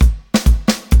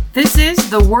This is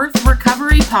the Worth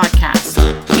Recovery Podcast,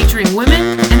 featuring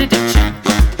women and addiction.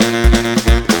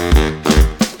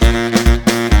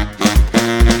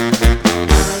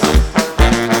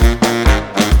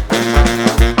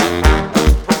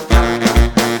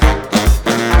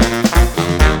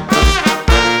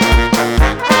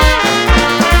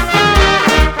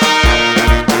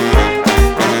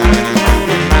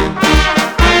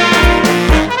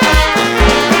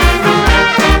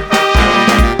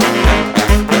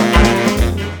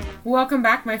 Welcome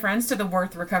back, my friends, to the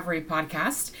Worth Recovery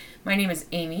Podcast. My name is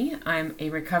Amy. I'm a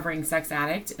recovering sex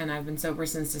addict, and I've been sober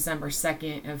since December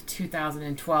 2nd of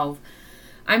 2012.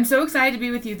 I'm so excited to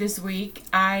be with you this week.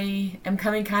 I am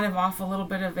coming kind of off a little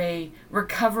bit of a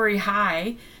recovery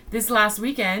high. This last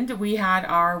weekend, we had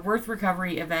our Worth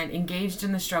Recovery event, Engaged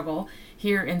in the Struggle,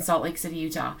 here in Salt Lake City,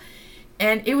 Utah.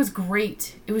 And it was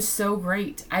great. It was so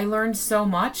great. I learned so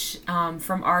much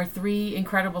from our three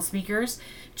incredible speakers,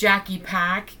 Jackie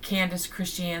Pack, Candace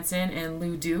Christiansen, and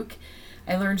Lou Duke.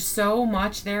 I learned so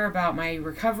much there about my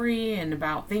recovery and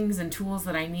about things and tools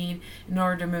that I need in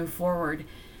order to move forward.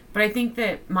 But I think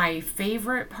that my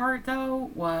favorite part,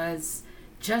 though, was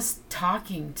just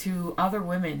talking to other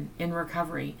women in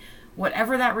recovery,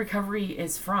 whatever that recovery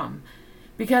is from.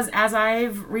 Because as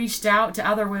I've reached out to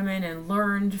other women and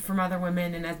learned from other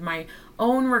women, and as my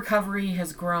own recovery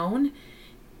has grown,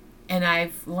 and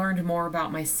I've learned more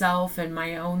about myself and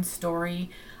my own story,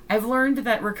 I've learned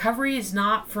that recovery is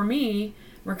not, for me,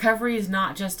 recovery is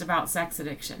not just about sex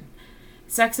addiction.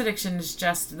 Sex addiction is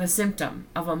just the symptom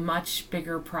of a much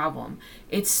bigger problem.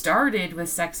 It started with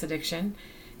sex addiction,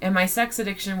 and my sex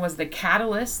addiction was the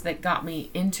catalyst that got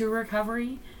me into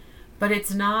recovery, but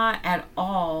it's not at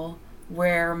all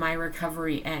where my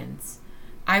recovery ends.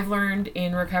 I've learned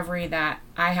in recovery that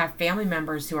I have family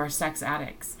members who are sex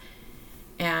addicts,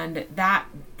 and that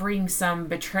brings some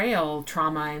betrayal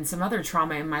trauma and some other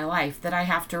trauma in my life that I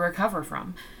have to recover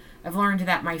from. I've learned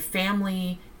that my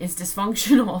family is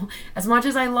dysfunctional. As much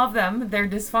as I love them, they're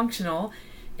dysfunctional,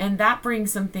 and that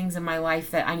brings some things in my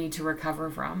life that I need to recover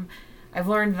from. I've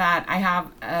learned that I have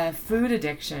a food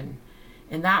addiction,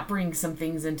 and that brings some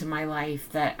things into my life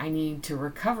that I need to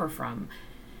recover from.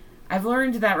 I've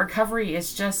learned that recovery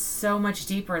is just so much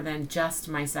deeper than just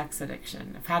my sex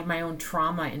addiction. I've had my own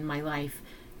trauma in my life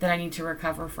that I need to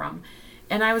recover from.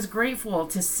 And I was grateful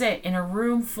to sit in a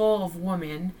room full of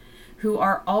women who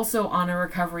are also on a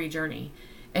recovery journey.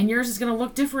 And yours is going to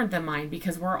look different than mine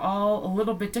because we're all a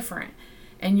little bit different.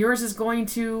 And yours is going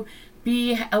to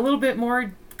be a little bit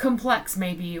more complex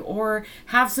maybe, or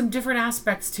have some different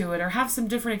aspects to it, or have some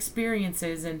different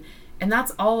experiences, and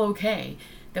that's all okay.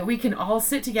 That we can all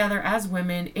sit together as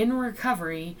women in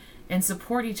recovery and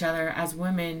support each other as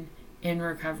women in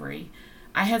recovery.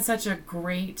 I had such a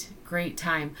great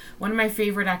time. One of my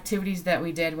favorite activities that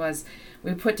we did was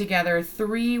we put together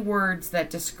 3 words that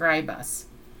describe us.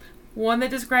 One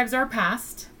that describes our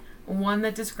past, one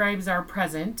that describes our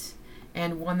present,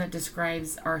 and one that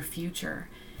describes our future.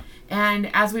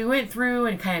 And as we went through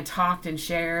and kind of talked and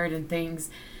shared and things,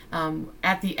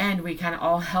 at the end we kind of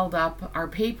all held up our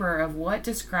paper of what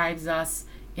describes us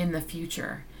in the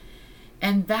future.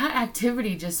 And that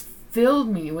activity just filled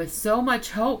me with so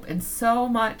much hope and so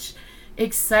much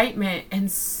excitement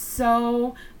and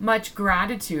so much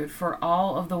gratitude for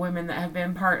all of the women that have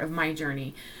been part of my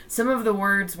journey. Some of the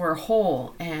words were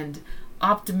whole and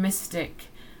optimistic,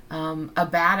 a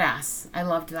badass. I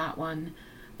loved that one.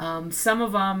 Some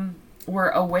of them were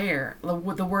aware.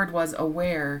 The word was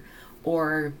aware,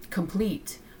 or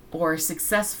complete, or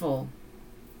successful.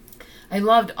 I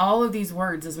loved all of these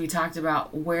words as we talked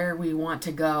about where we want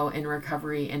to go in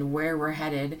recovery and where we're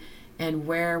headed and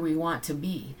where we want to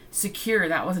be. Secure,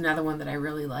 that was another one that I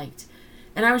really liked.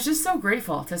 And I was just so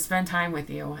grateful to spend time with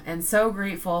you, and so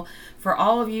grateful for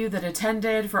all of you that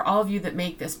attended, for all of you that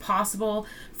make this possible,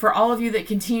 for all of you that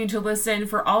continue to listen,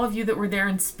 for all of you that were there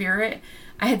in spirit.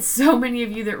 I had so many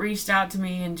of you that reached out to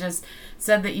me and just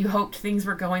said that you hoped things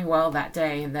were going well that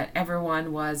day and that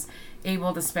everyone was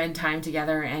able to spend time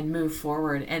together and move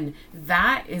forward. And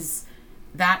that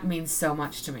means so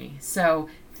much to me. So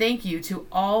thank you to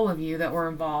all of you that were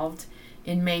involved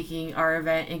in making our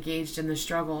event Engaged in the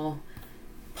Struggle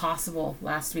possible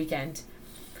last weekend.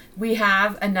 We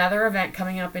have another event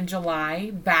coming up in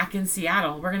July back in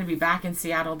Seattle. We're going to be back in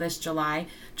Seattle this July.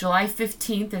 July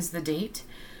 15th is the date.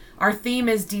 Our theme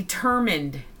is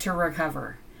Determined to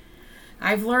Recover.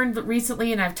 I've learned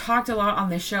recently, and I've talked a lot on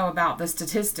this show about the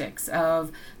statistics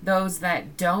of those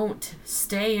that don't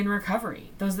stay in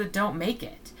recovery, those that don't make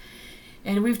it.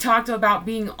 And we've talked about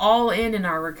being all in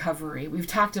our recovery. We've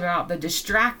talked about the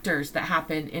distractors that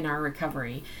happen in our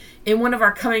recovery. In one of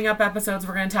our coming up episodes,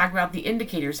 we're going to talk about the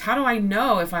indicators. How do I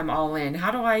know if I'm all in? How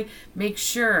do I make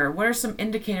sure? What are some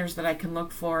indicators that I can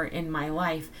look for in my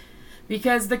life?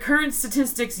 Because the current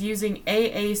statistics using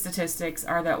AA statistics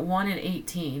are that 1 in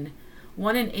 18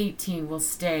 will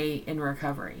stay in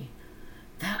recovery.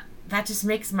 That just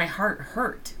makes my heart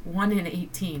hurt. 1 in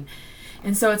 18.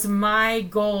 And so it's my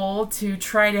goal to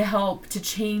try to help to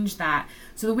change that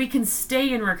so that we can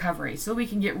stay in recovery, so we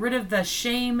can get rid of the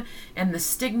shame and the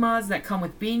stigmas that come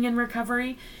with being in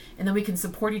recovery, and then we can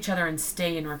support each other and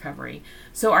stay in recovery.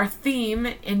 So our theme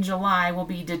in July will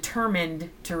be Determined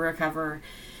to Recover.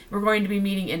 We're going to be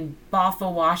meeting in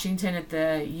Bothell, Washington at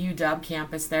the UW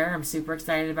campus there. I'm super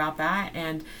excited about that.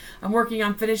 And I'm working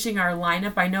on finishing our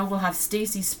lineup. I know we'll have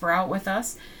Stacy Sprout with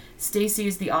us. Stacy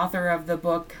is the author of the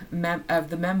book, of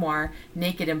the memoir,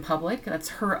 Naked in Public. That's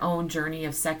her own journey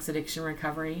of sex addiction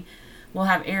recovery. We'll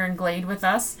have Aaron Glade with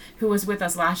us, who was with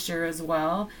us last year as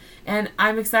well. And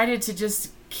I'm excited to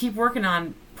just keep working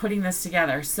on putting this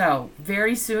together. So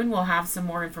very soon we'll have some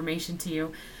more information to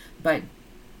you. But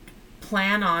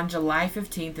plan on July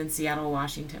 15th in Seattle,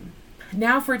 Washington.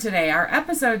 Now for today, our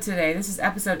episode today, this is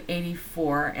episode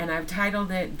 84, and I've titled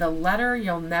it, The Letter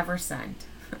You'll Never Send.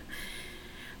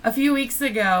 A few weeks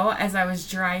ago, as I was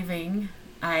driving,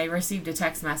 I received a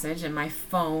text message, and my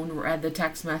phone read the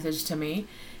text message to me,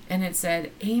 and it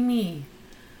said, Amy,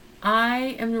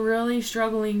 I am really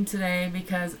struggling today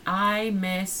because I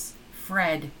miss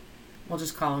Fred. We'll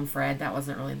just call him Fred. That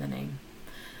wasn't really the name.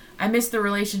 I miss the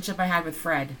relationship I had with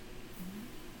Fred.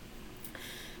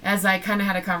 As I kind of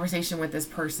had a conversation with this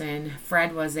person,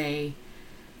 Fred was an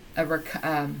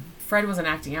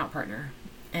acting out partner,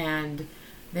 and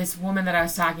this woman that I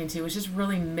was talking to was just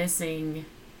really missing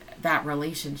that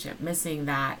relationship, missing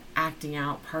that acting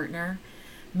out partner,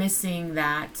 missing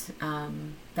that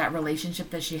relationship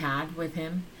that she had with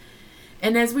him.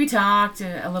 And as we talked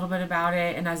a little bit about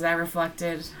it, and as I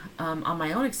reflected on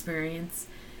my own experience,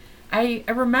 I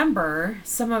remembered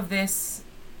some of these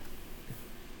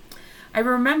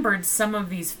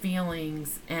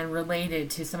feelings and related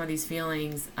to some of these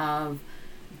feelings of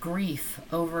grief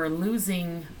over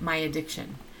losing my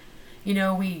addiction. You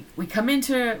know, we come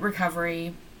into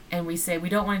recovery and we say we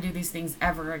don't want to do these things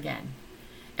ever again.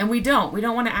 And we don't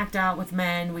want to act out with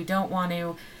men. We don't want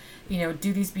to,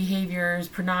 do these behaviors,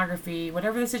 pornography,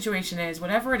 whatever the situation is,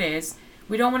 whatever it is,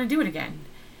 we don't want to do it again.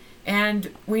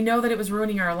 And we know that it was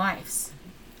ruining our lives.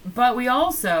 But we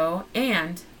also,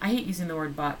 and I hate using the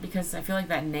word but because I feel like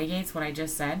that negates what I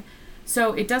just said.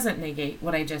 So it doesn't negate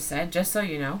what I just said, just so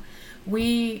you know.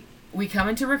 We come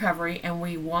into recovery and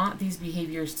we want these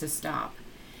behaviors to stop.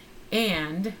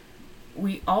 And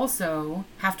we also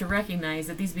have to recognize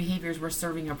that these behaviors were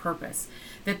serving a purpose.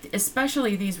 That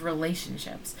especially these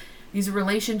relationships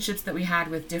that we had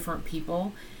with different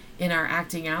people in our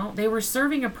acting out, they were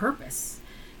serving a purpose.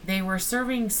 They were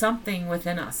serving something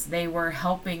within us. They were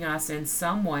helping us in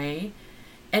some way.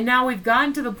 And now we've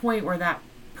gotten to the point where that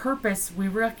purpose, we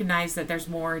recognize that there's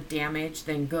more damage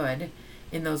than good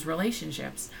in those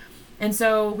relationships. And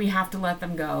so we have to let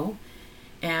them go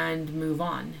and move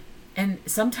on. And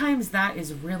sometimes that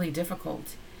is really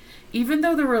difficult. Even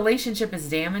though the relationship is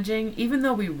damaging, even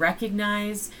though we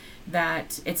recognize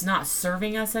that it's not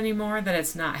serving us anymore, that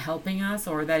it's not helping us,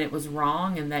 or that it was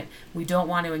wrong and that we don't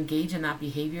want to engage in that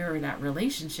behavior or that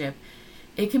relationship,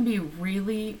 it can be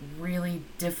really, really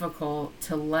difficult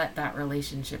to let that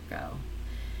relationship go.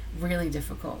 Really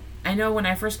difficult. I know when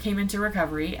I first came into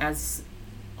recovery, as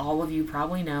all of you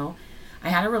probably know, I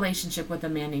had a relationship with a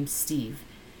man named Steve.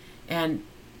 And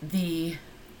the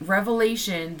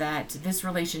revelation that this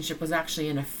relationship was actually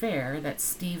an affair, that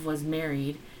Steve was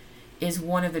married, is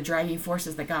one of the driving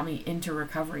forces that got me into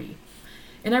recovery.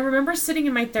 And I remember sitting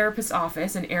in my therapist's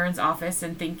office, in Aaron's office,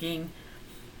 and thinking,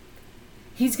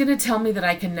 he's going to tell me that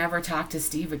I can never talk to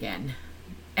Steve again.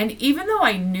 And even though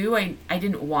I knew I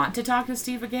didn't want to talk to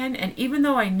Steve again, and even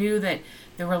though I knew that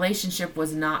the relationship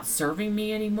was not serving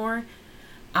me anymore,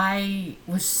 I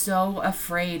was so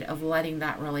afraid of letting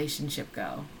that relationship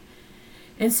go.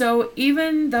 And so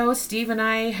even though Steve and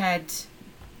I had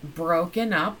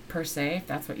broken up, per se, if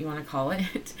that's what you want to call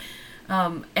it,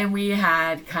 and we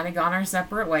had kind of gone our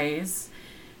separate ways,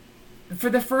 for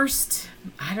the first,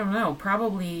 I don't know,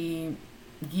 probably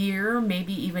year,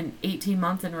 maybe even 18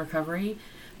 months in recovery,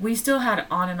 we still had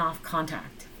on and off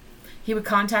contact. He would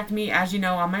contact me, as you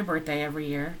know, on my birthday every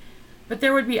year. But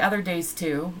there would be other days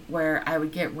too where I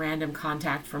would get random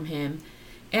contact from him,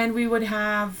 and we would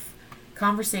have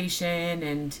conversation,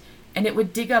 and it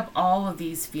would dig up all of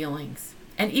these feelings.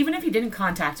 And even if he didn't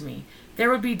contact me, there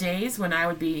would be days when I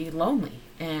would be lonely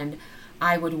and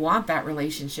I would want that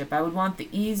relationship. I would want the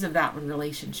ease of that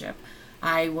relationship.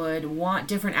 I would want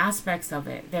different aspects of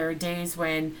it. There are days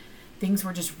when things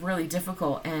were just really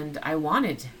difficult and I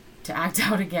wanted to act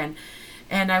out again.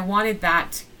 And I wanted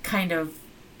that kind of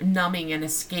numbing and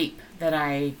escape that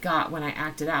I got when I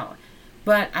acted out.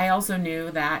 But I also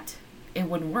knew that it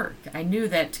wouldn't work. I knew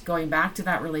that going back to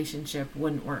that relationship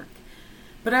wouldn't work.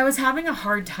 But I was having a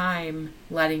hard time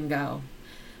letting go.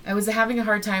 I was having a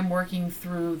hard time working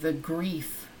through the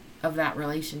grief of that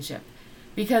relationship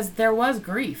because there was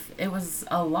grief. It was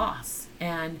a loss,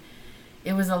 and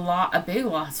it was a big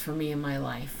loss for me in my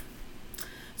life.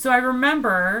 So I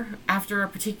remember after a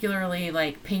particularly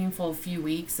painful few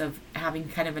weeks of having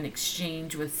kind of an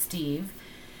exchange with Steve,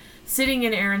 sitting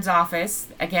in Aaron's office,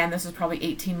 again, this was probably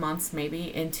 18 months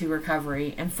maybe into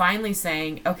recovery, and finally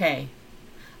saying, okay,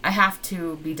 I have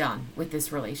to be done with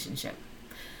this relationship.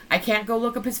 I can't go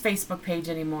look up his Facebook page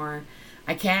anymore.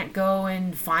 I can't go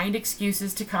and find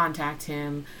excuses to contact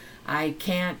him. I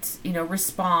can't,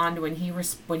 respond when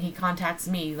he contacts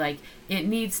me. It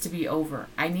needs to be over.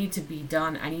 I need to be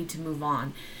done. I need to move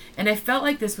on. And I felt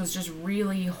like this was just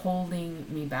really holding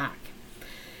me back.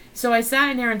 So I sat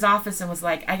in Aaron's office and was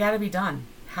like, I gotta be done.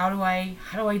 How do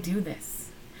I do this?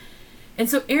 And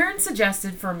so Aaron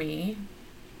suggested for me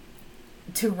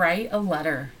to write a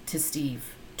letter to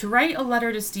Steve. To write a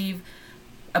letter to Steve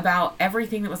about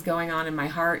everything that was going on in my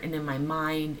heart and in my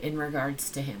mind in regards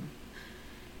to him.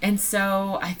 And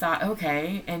so I thought,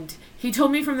 okay. And he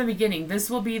told me from the beginning,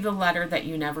 this will be the letter that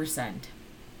you never send.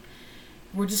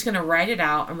 We're just going to write it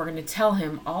out and we're going to tell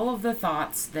him all of the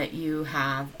thoughts that you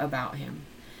have about him.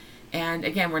 And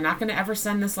again, we're not going to ever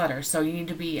send this letter. So you need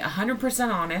to be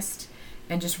 100% honest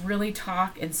and just really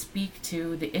talk and speak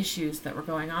to the issues that were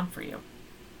going on for you.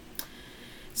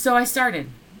 So I started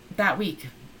that week.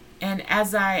 And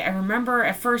as I remember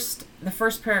at first, the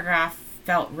first paragraph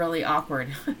felt really awkward.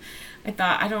 I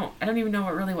thought, I don't even know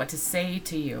what to say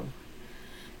to you.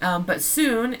 But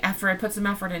soon, after I put some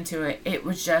effort into it,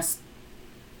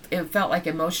 it felt like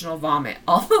emotional vomit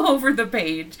all over the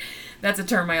page. That's a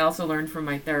term I also learned from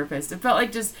my therapist. It felt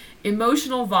like just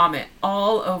emotional vomit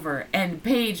all over, and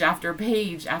page after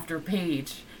page after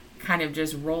page kind of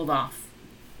just rolled off.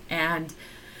 And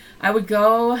I would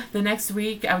go the next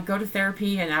week, I would go to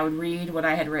therapy and I would read what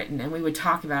I had written and we would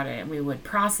talk about it and we would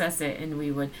process it and we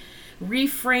would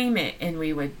reframe it and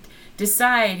we would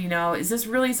decide, is this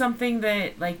really something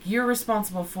that you're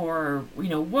responsible for? Or,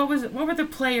 what were the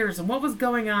players and what was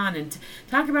going on, and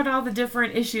talk about all the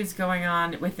different issues going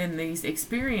on within these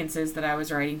experiences that I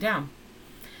was writing down.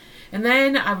 And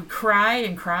then I would cry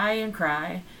and cry and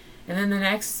cry. And then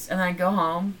and I'd go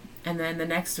home. And then the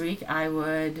next week I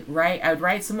would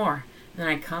write some more. Then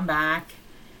I'd come back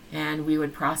and we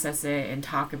would process it and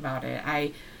talk about it.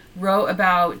 I wrote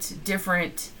about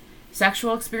different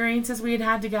sexual experiences we had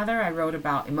had together. I wrote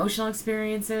about emotional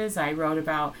experiences. I wrote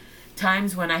about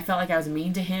times when I felt like I was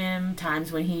mean to him,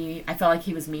 times when I felt like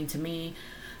he was mean to me.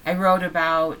 I wrote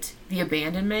about the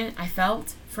abandonment I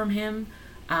felt from him.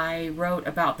 I wrote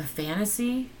about the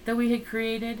fantasy that we had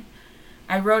created.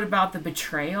 I wrote about the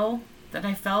betrayal that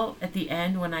I felt at the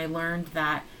end when I learned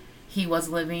that he was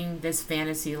living this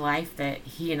fantasy life that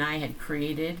he and I had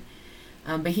created.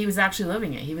 But he was actually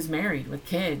living it. He was married with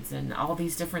kids and all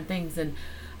these different things. And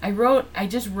I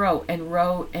just wrote and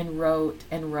wrote and wrote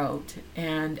and wrote.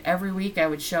 And every week I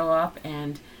would show up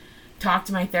and talk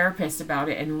to my therapist about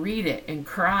it and read it and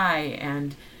cry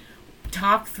and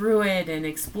talk through it and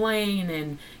explain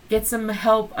and get some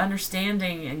help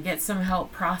understanding and get some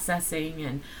help processing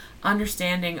and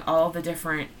understanding all the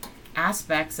different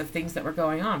aspects of things that were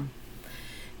going on.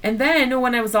 And then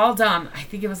when I was all done, I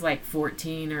think it was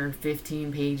 14 or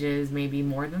 15 pages, maybe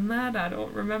more than that. I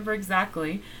don't remember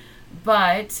exactly.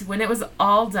 But when it was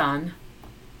all done,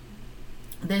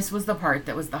 this was the part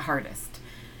that was the hardest.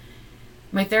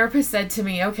 My therapist said to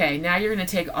me, okay, now you're going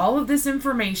to take all of this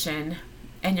information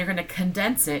and you're going to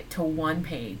condense it to one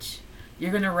page.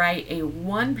 You're going to write a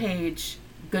one-page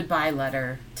goodbye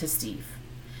letter to Steve.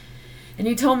 And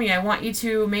he told me, I want you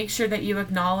to make sure that you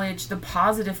acknowledge the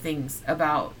positive things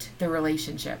about the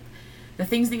relationship, the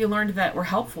things that you learned that were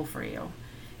helpful for you.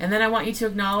 And then I want you to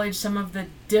acknowledge some of the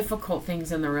difficult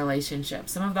things in the relationship,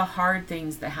 some of the hard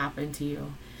things that happened to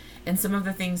you, and some of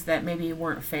the things that maybe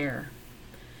weren't fair.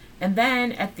 And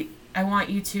then I want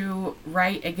you to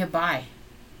write a goodbye,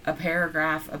 a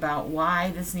paragraph about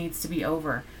why this needs to be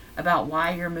over, about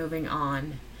why you're moving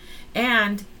on.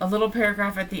 And a little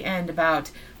paragraph at the end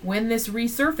about when this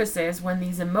resurfaces, when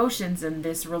these emotions and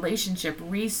this relationship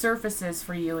resurfaces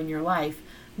for you in your life,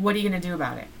 what are you going to do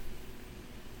about it?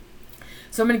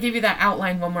 So I'm going to give you that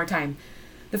outline one more time.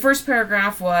 The first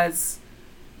paragraph was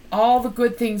all the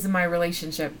good things in my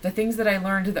relationship, the things that I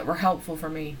learned that were helpful for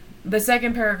me. The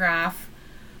second paragraph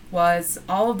was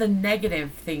all of the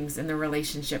negative things in the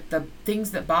relationship, the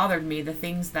things that bothered me, the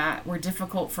things that were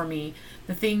difficult for me,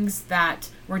 the things that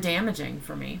were damaging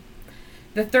for me.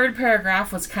 The third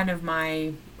paragraph was kind of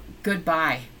my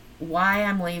goodbye, why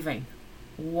I'm leaving,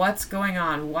 what's going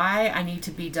on, why I need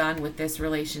to be done with this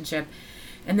relationship.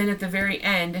 And then at the very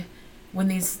end, when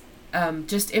these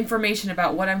just information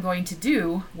about what I'm going to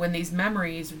do when these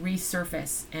memories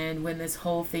resurface and when this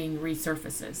whole thing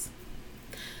resurfaces.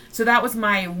 So that was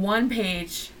my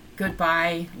 1-page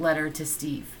goodbye letter to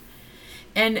Steve.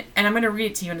 And I'm going to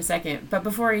read it to you in a second. But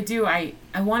before I do, I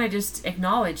want to just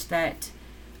acknowledge that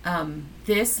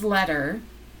this letter,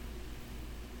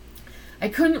 I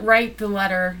couldn't write the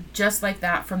letter just like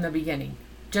that from the beginning,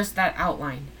 just that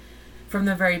outline from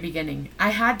the very beginning.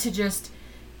 I had to just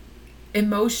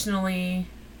emotionally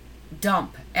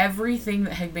dump everything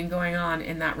that had been going on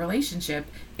in that relationship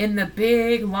in the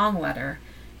big long letter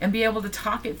and be able to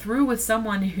talk it through with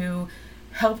someone who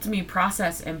helped me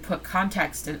process and put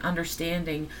context and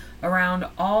understanding around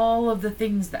all of the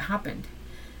things that happened.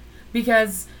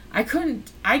 Because at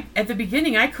the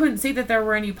beginning, I couldn't see that there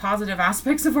were any positive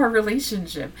aspects of our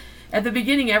relationship. At the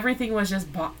beginning, everything was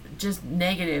just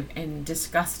negative and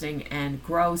disgusting and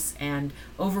gross and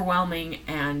overwhelming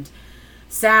and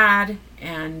sad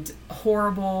and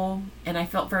horrible, and I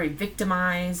felt very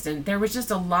victimized, and there was just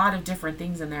a lot of different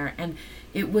things in there, and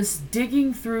it was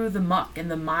digging through the muck and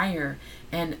the mire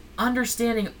and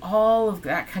understanding all of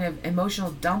that kind of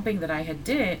emotional dumping that I had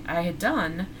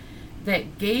done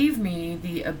that gave me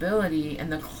the ability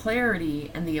and the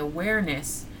clarity and the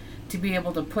awareness to be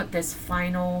able to put this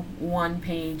final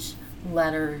 1-page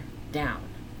letter down.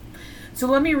 So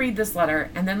let me read this letter,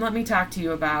 and then let me talk to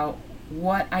you about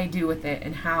what I do with it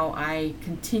and how I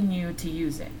continue to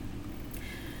use it.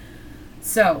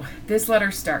 So this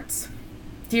letter starts,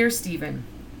 Dear Stephen,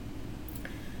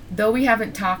 though we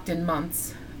haven't talked in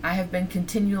months, I have been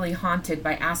continually haunted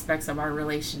by aspects of our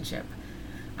relationship.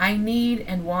 I need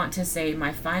and want to say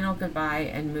my final goodbye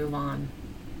and move on.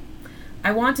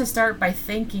 I want to start by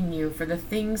thanking you for the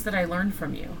things that I learned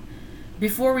from you.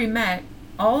 Before we met,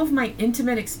 all of my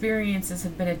intimate experiences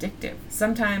have been addictive,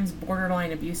 sometimes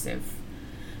borderline abusive.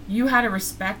 You had a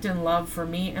respect and love for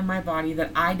me and my body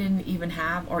that I didn't even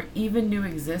have or even knew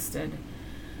existed.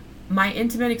 My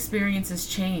intimate experiences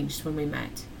changed when we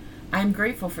met. I am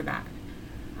grateful for that.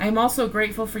 I am also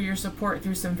grateful for your support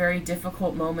through some very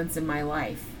difficult moments in my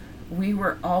life. We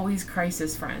were always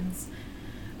crisis friends.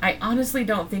 I honestly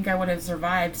don't think I would have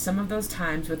survived some of those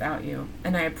times without you,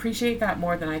 and I appreciate that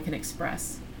more than I can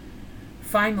express.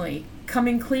 Finally,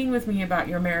 coming clean with me about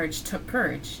your marriage took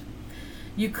courage.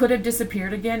 You could have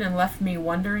disappeared again and left me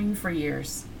wondering for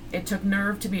years. It took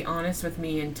nerve to be honest with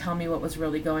me and tell me what was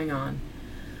really going on.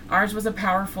 Ours was a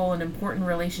powerful and important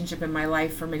relationship in my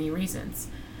life for many reasons.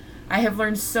 I have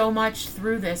learned so much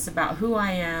through this about who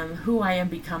I am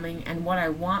becoming, and what I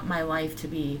want my life to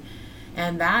be,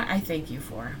 and that I thank you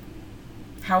for.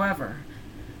 However,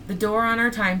 the door on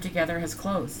our time together has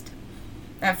closed.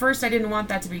 At first, I didn't want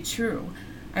that to be true.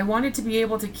 I wanted to be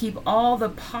able to keep all the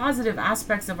positive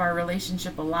aspects of our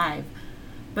relationship alive,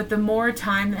 but the more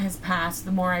time that has passed,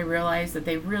 the more I realized that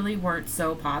they really weren't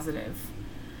so positive.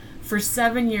 For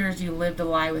 7 years, you lived a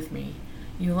lie with me.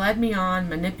 You led me on,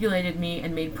 manipulated me,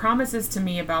 and made promises to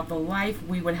me about the life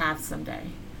we would have someday.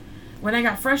 When I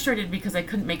got frustrated because I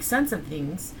couldn't make sense of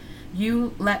things,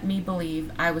 you let me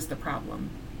believe I was the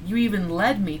problem. You even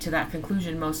led me to that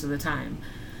conclusion most of the time.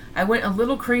 I went a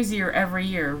little crazier every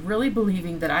year, really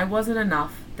believing that I wasn't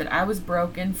enough, that I was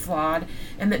broken, flawed,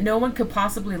 and that no one could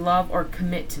possibly love or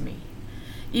commit to me.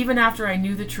 Even after I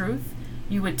knew the truth,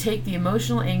 you would take the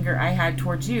emotional anger I had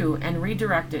towards you and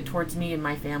redirect it towards me and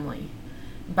my family.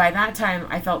 By that time,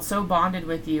 I felt so bonded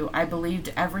with you, I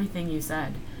believed everything you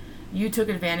said. You took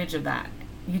advantage of that.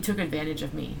 You took advantage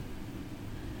of me.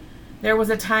 There was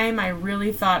a time I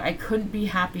really thought I couldn't be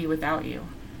happy without you,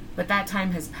 but that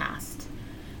time has passed.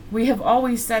 We have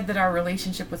always said that our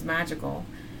relationship was magical.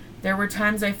 There were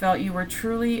times I felt you were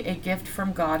truly a gift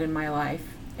from God in my life,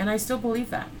 and I still believe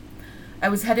that. I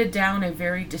was headed down a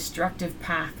very destructive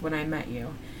path when I met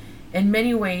you. In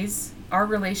many ways, our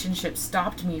relationship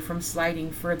stopped me from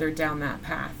sliding further down that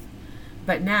path.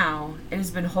 But now, it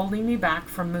has been holding me back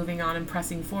from moving on and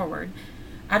pressing forward.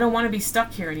 I don't want to be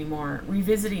stuck here anymore,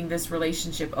 revisiting this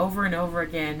relationship over and over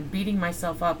again, beating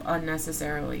myself up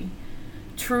unnecessarily.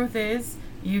 Truth is,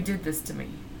 you did this to me.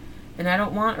 And I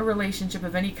don't want a relationship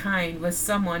of any kind with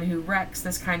someone who wreaks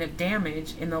this kind of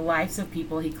damage in the lives of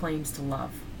people he claims to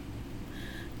love.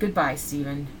 Goodbye,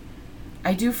 Stephen.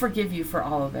 I do forgive you for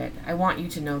all of it. I want you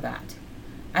to know that.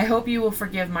 I hope you will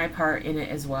forgive my part in it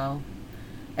as well.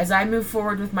 As I move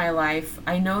forward with my life,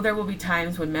 I know there will be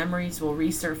times when memories will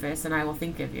resurface and I will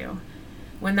think of you.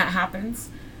 When that happens,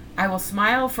 I will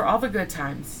smile for all the good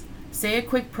times, say a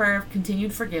quick prayer of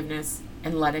continued forgiveness,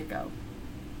 and let it go.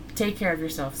 Take care of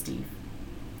yourself, Steve.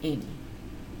 Amy.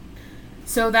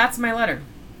 So that's my letter.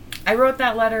 I wrote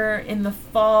that letter in the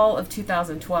fall of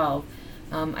 2012.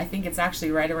 I think it's actually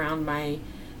right around my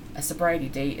sobriety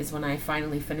date is when I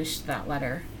finally finished that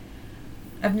letter.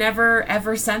 I've never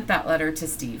ever sent that letter to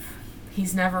Steve.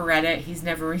 He's never read it. He's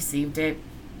never received it.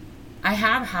 I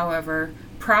have, however,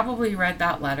 probably read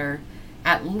that letter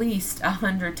at least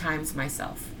 100 times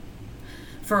myself.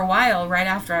 For a while, right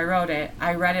after I wrote it,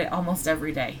 I read it almost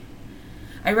every day.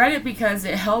 I read it because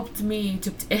it helped me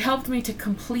to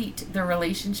complete the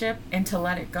relationship and to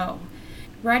let it go.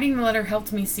 Writing the letter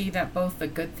helped me see that both the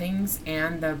good things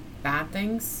and the bad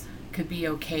things could be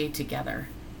okay together,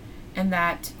 and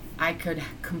that I could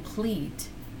complete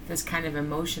this kind of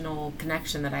emotional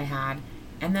connection that I had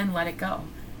and then let it go.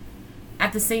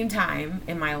 At the same time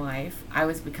in my life, I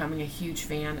was becoming a huge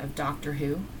fan of Doctor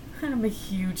Who. I'm a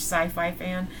huge sci-fi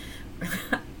fan.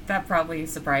 That probably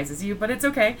surprises you, but it's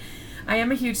okay. I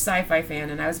am a huge sci-fi fan,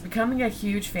 and I was becoming a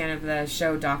huge fan of the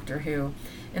show Doctor Who.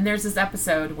 And there's this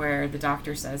episode where the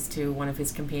doctor says to one of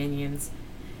his companions,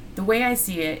 "The way I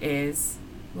see it is,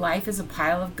 life is a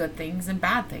pile of good things and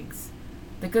bad things.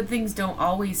 The good things don't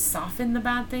always soften the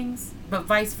bad things, but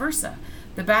vice versa.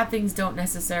 The bad things don't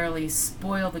necessarily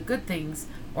spoil the good things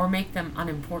or make them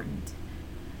unimportant."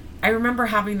 I remember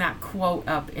having that quote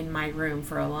up in my room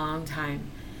for a long time,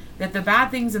 that the bad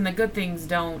things and the good things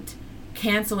don't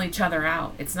cancel each other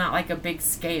out. It's not like a big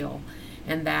scale,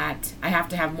 and that I have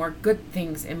to have more good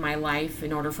things in my life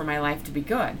in order for my life to be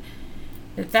good.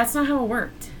 That's not how it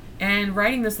worked. And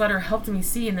writing this letter helped me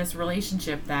see in this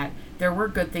relationship that there were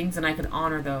good things and I could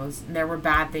honor those, and there were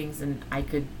bad things and I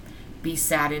could be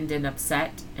saddened and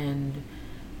upset and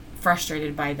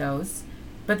frustrated by those,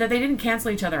 but that they didn't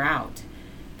cancel each other out.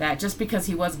 That just because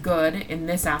he was good in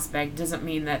this aspect doesn't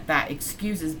mean that that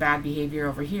excuses bad behavior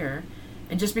over here.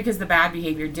 And just because the bad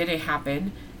behavior did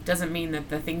happen doesn't mean that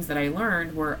the things that I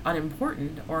learned were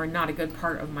unimportant or not a good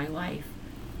part of my life.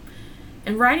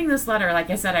 And writing this letter,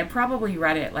 like I said, I probably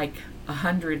read it like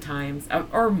 100 times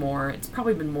or more. It's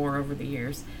probably been more over the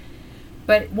years.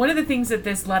 But one of the things that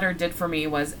this letter did for me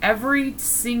was every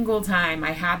single time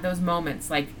I had those moments,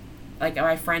 like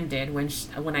my friend did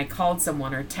when I called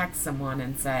someone or text someone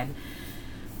and said,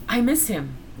 "I miss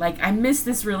him. Like, I miss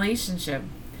this relationship."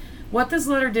 What this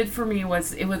letter did for me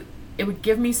was it would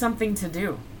give me something to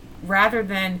do, rather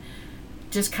than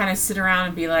just kind of sit around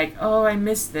and be like, "Oh, I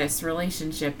miss this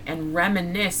relationship," and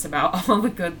reminisce about all the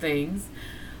good things.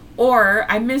 Or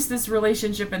I miss this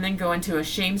relationship and then go into a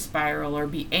shame spiral or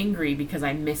be angry because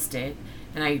I missed it.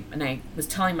 And I was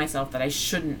telling myself that I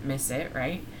shouldn't miss it,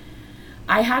 right?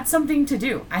 I had something to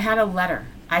do. I had a letter.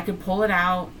 I could pull it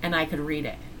out and I could read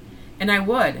it. And I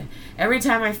would. Every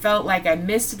time I felt like I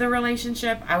missed the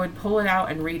relationship, I would pull it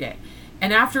out and read it.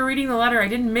 And after reading the letter, I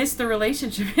didn't miss the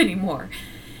relationship anymore.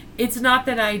 It's not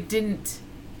that I didn't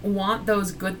want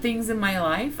those good things in my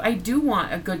life. I do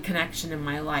want a good connection in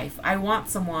my life. I want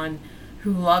someone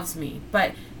who loves me.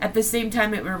 But at the same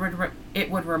time,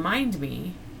 it would remind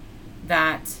me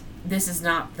that this is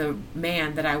not the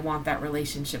man that I want that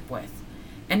relationship with.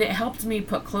 And it helped me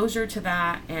put closure to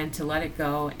that and to let it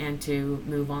go and to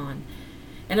move on.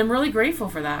 And I'm really grateful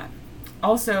for that.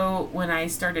 Also, when I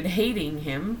started hating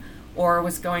him or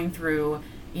was going through,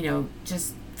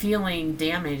 just feeling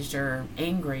damaged or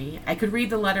angry, I could read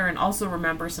the letter and also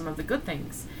remember some of the good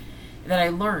things that I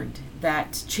learned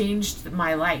that changed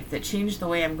my life, that changed the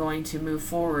way I'm going to move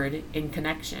forward in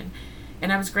connection.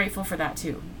 And I was grateful for that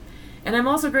too. And I'm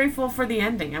also grateful for the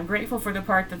ending. I'm grateful for the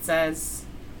part that says,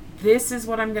 "This is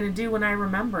what I'm going to do when I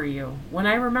remember you. When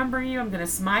I remember you, I'm going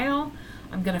to smile,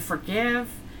 I'm going to forgive,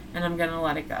 and I'm going to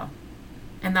let it go."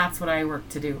 And that's what I work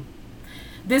to do.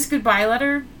 This goodbye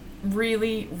letter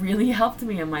really, really helped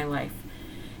me in my life.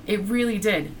 It really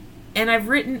did. And I've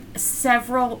written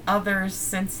several others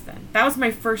since then. That was my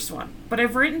first one. But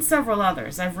I've written several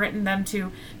others. I've written them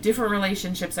to different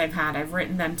relationships I've had. I've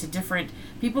written them to different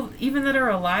people, even that are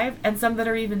alive, and some that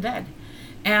are even dead.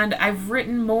 And I've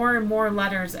written more and more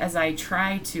letters as I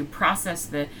try to process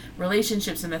the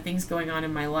relationships and the things going on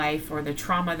in my life or the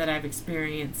trauma that I've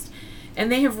experienced.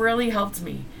 And they have really helped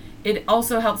me. It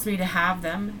also helps me to have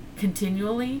them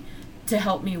continually to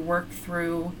help me work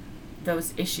through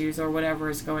those issues or whatever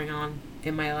is going on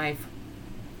in my life.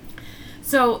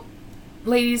 So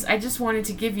Ladies, I just wanted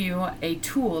to give you a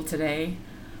tool today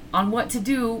on what to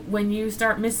do when you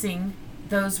start missing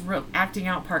those acting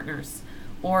out partners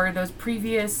or those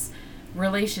previous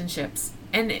relationships.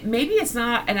 And maybe it's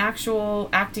not an actual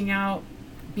acting out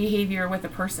behavior with a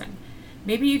person.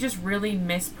 Maybe you just really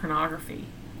miss pornography.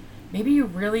 Maybe you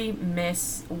really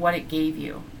miss what it gave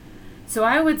you. So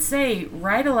I would say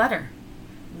write a letter.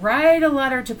 Write a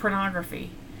letter to pornography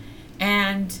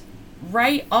and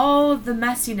write all of the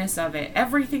messiness of it,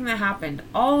 everything that happened,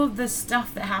 all of the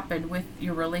stuff that happened with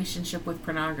your relationship with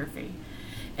pornography,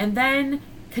 and then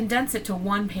condense it to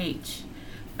one page.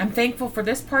 I'm thankful for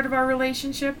this part of our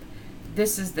relationship.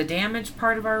 This is the damaged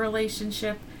part of our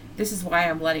relationship. This is why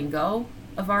I'm letting go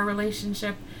of our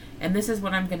relationship. And this is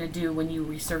what I'm going to do when you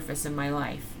resurface in my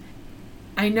life.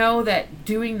 I know that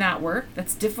doing that work,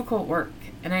 that's difficult work.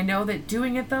 And I know that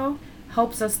doing it, though,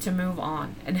 helps us to move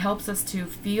on and helps us to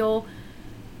feel,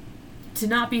 to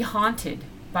not be haunted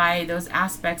by those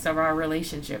aspects of our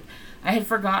relationship. I had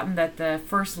forgotten that the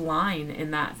first line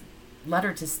in that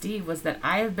letter to Steve was that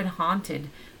I have been haunted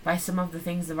by some of the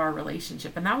things of our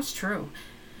relationship. And that was true.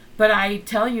 But I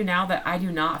tell you now that I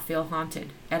do not feel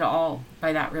haunted at all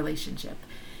by that relationship.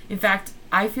 In fact,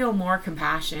 I feel more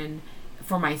compassion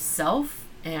for myself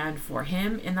and for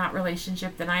him in that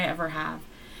relationship than I ever have.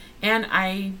 And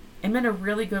I am in a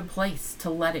really good place to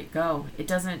let it go. It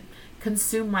doesn't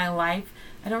consume my life.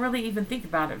 I don't really even think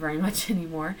about it very much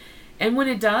anymore. And when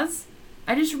it does,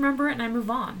 I just remember it and I move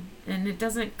on. And it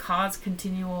doesn't cause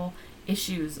continual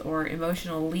issues or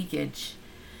emotional leakage.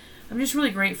 I'm just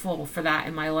really grateful for that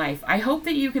in my life. I hope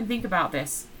that you can think about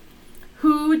this.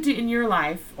 Who in your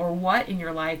life or what in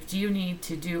your life do you need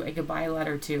to do a goodbye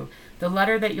letter to? The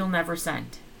letter that you'll never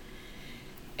send.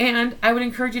 And I would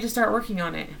encourage you to start working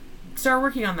on it. Start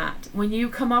working on that. When you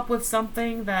come up with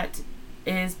something that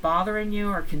is bothering you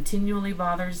or continually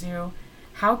bothers you,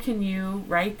 how can you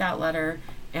write that letter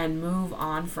and move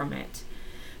on from it?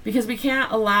 Because we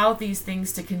can't allow these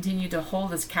things to continue to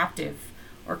hold us captive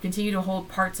or continue to hold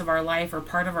parts of our life or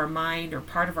part of our mind or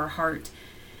part of our heart.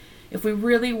 If we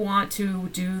really want to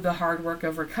do the hard work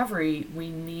of recovery, we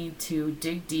need to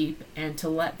dig deep and to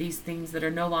let these things that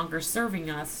are no longer serving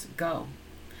us go.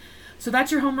 So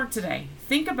that's your homework today.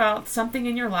 Think about something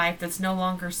in your life that's no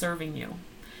longer serving you.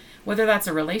 Whether that's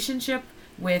a relationship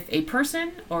with a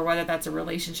person or whether that's a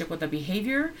relationship with a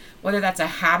behavior, whether that's a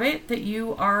habit that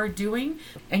you are doing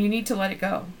and you need to let it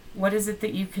go. What is it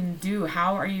that you can do?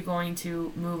 How are you going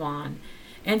to move on?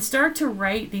 And start to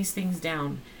write these things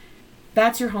down.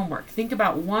 That's your homework. Think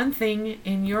about one thing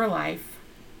in your life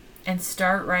and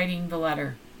start writing the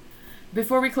letter.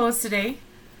 Before we close today,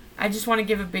 I just want to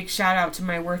give a big shout out to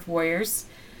my Worth Warriors.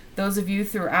 Those of you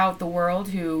throughout the world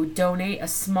who donate a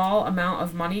small amount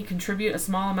of money, contribute a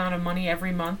small amount of money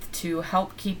every month to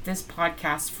help keep this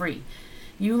podcast free.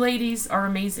 You ladies are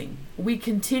amazing. We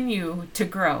continue to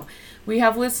grow. We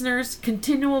have listeners,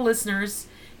 continual listeners,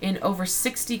 in over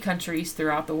 60 countries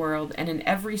throughout the world and in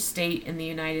every state in the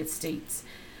United States.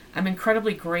 I'm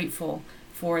incredibly grateful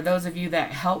for those of you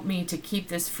that help me to keep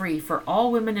this free for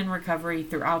all women in recovery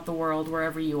throughout the world,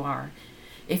 wherever you are.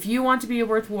 If you want to be a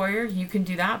Worth Warrior, you can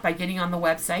do that by getting on the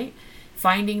website,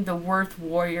 finding the Worth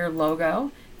Warrior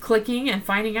logo, clicking and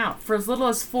finding out. For as little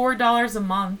as $4 a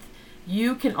month,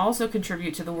 you can also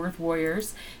contribute to the Worth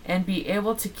Warriors and be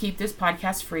able to keep this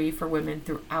podcast free for women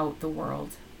throughout the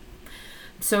world.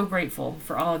 So grateful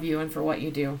for all of you and for what you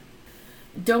do.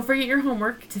 Don't forget your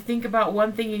homework to think about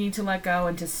one thing you need to let go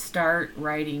and to start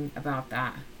writing about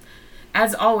that.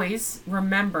 As always,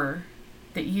 remember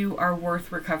that you are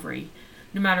worth recovery.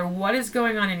 No matter what is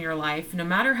going on in your life, no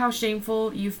matter how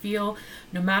shameful you feel,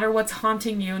 no matter what's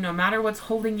haunting you, no matter what's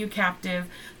holding you captive,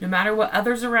 no matter what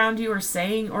others around you are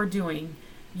saying or doing,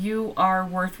 you are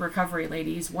worth recovery,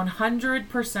 ladies.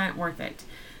 100% worth it.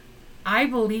 I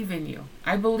believe in you.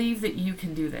 I believe that you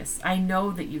can do this. I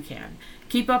know that you can.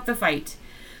 Keep up the fight.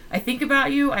 I think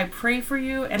about you, I pray for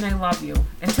you, and I love you.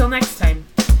 Until next time,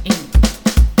 Amy.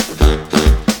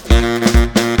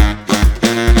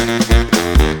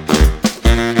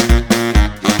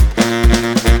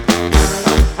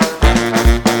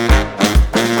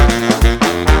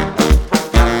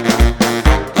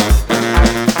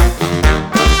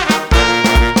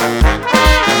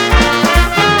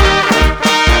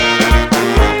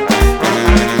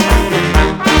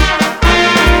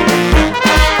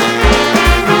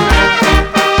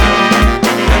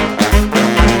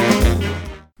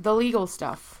 Legal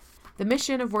stuff. The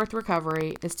mission of Worth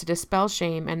Recovery is to dispel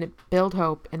shame and build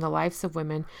hope in the lives of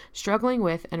women struggling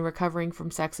with and recovering from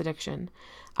sex addiction.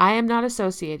 I am not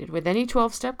associated with any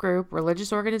 12-step group,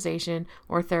 religious organization,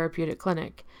 or therapeutic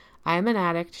clinic. I am an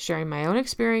addict sharing my own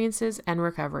experiences and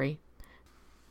recovery.